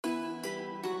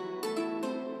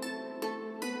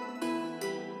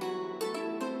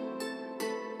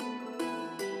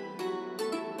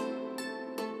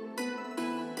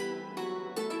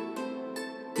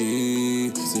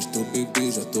E sextou,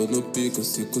 bebê, já tô no pico,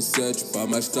 5-7 pra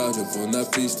mais tarde eu vou na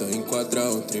pista enquadrar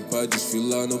um trem pra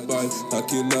desfilar no bairro.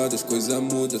 Aqui nada, as coisas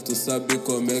mudam, tu sabe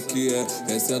como é que é.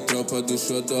 Essa é a tropa do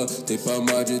xodó, tem pra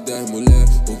mais de 10 mulher.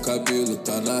 O cabelo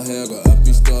tá na régua, a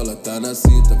pistola tá na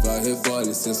cinta. Vai,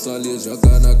 rebole, sensualiza,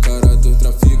 joga na cara do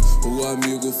trafico. O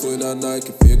amigo foi na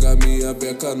Nike, pega minha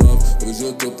beca nova. Hoje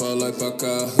eu tô pra lá e pra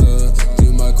cá, de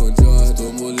Michael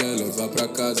Jordan. Mulher, leva pra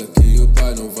casa que o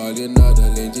pai não vale nada.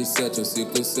 Além de 7 ou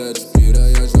 5-7,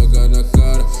 piranha joga na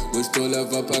cara. Gostou,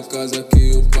 leva pra casa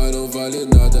que o pai não vale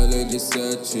nada. Além de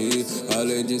 7,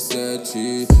 além de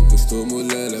 7. Gostou,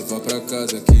 mulher, leva pra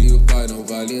casa que o pai não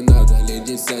vale nada. Além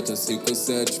de 7 ou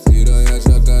 5-7, piranha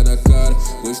joga na cara.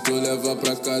 Gostou, leva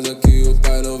pra casa que o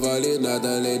pai não vale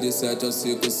nada. Além de 7 ou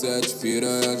 5-7,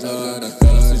 piranha joga na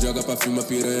cara. Ela se joga pra firma,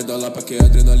 piranha da Lapa, que é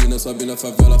adrenalina, sobe na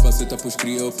favela, faceta pros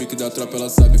cria. O pique da tropa, ela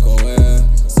sabe qual é.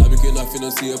 Sabe que não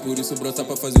financia, por isso brota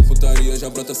pra fazer putaria. Já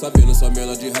brota sabendo, sua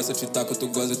menor de raça te taca, tu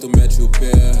goza e tu mete o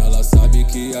pé. Ela sabe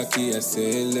que aqui é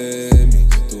ALEM.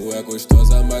 Tu é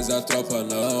gostosa, mas a tropa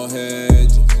não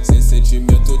rende. Sem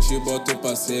sentimento te boto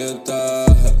pra sentar,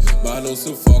 mas não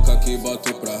sufoca que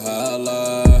boto pra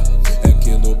ralar. É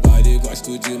que no baile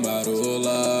gosto de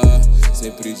marolar,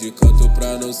 sempre de canto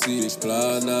pra não se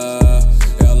explanar.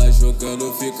 Ela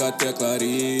jogando fica até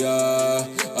claria,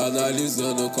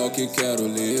 analisando qual que quero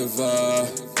levar.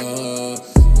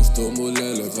 Gostou,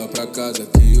 mulher, leva pra casa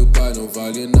que o pai não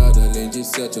vale nada. Além de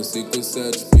 7 ou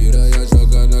 5-7, piranha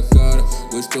joga na cara.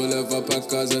 Gostou, leva pra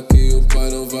casa que o pai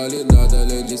não vale nada.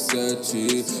 Além de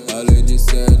 7, além de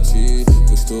 7.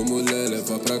 Gostou, mulher,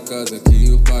 leva pra casa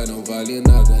que o pai não vale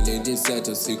nada. Além de 7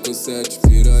 ou 5-7,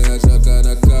 piranha joga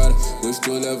na cara.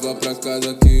 Gostou, leva pra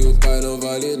casa que o pai não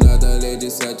vale nada. Além de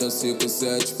 7 ou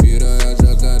 5-7, piranha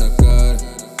joga na cara.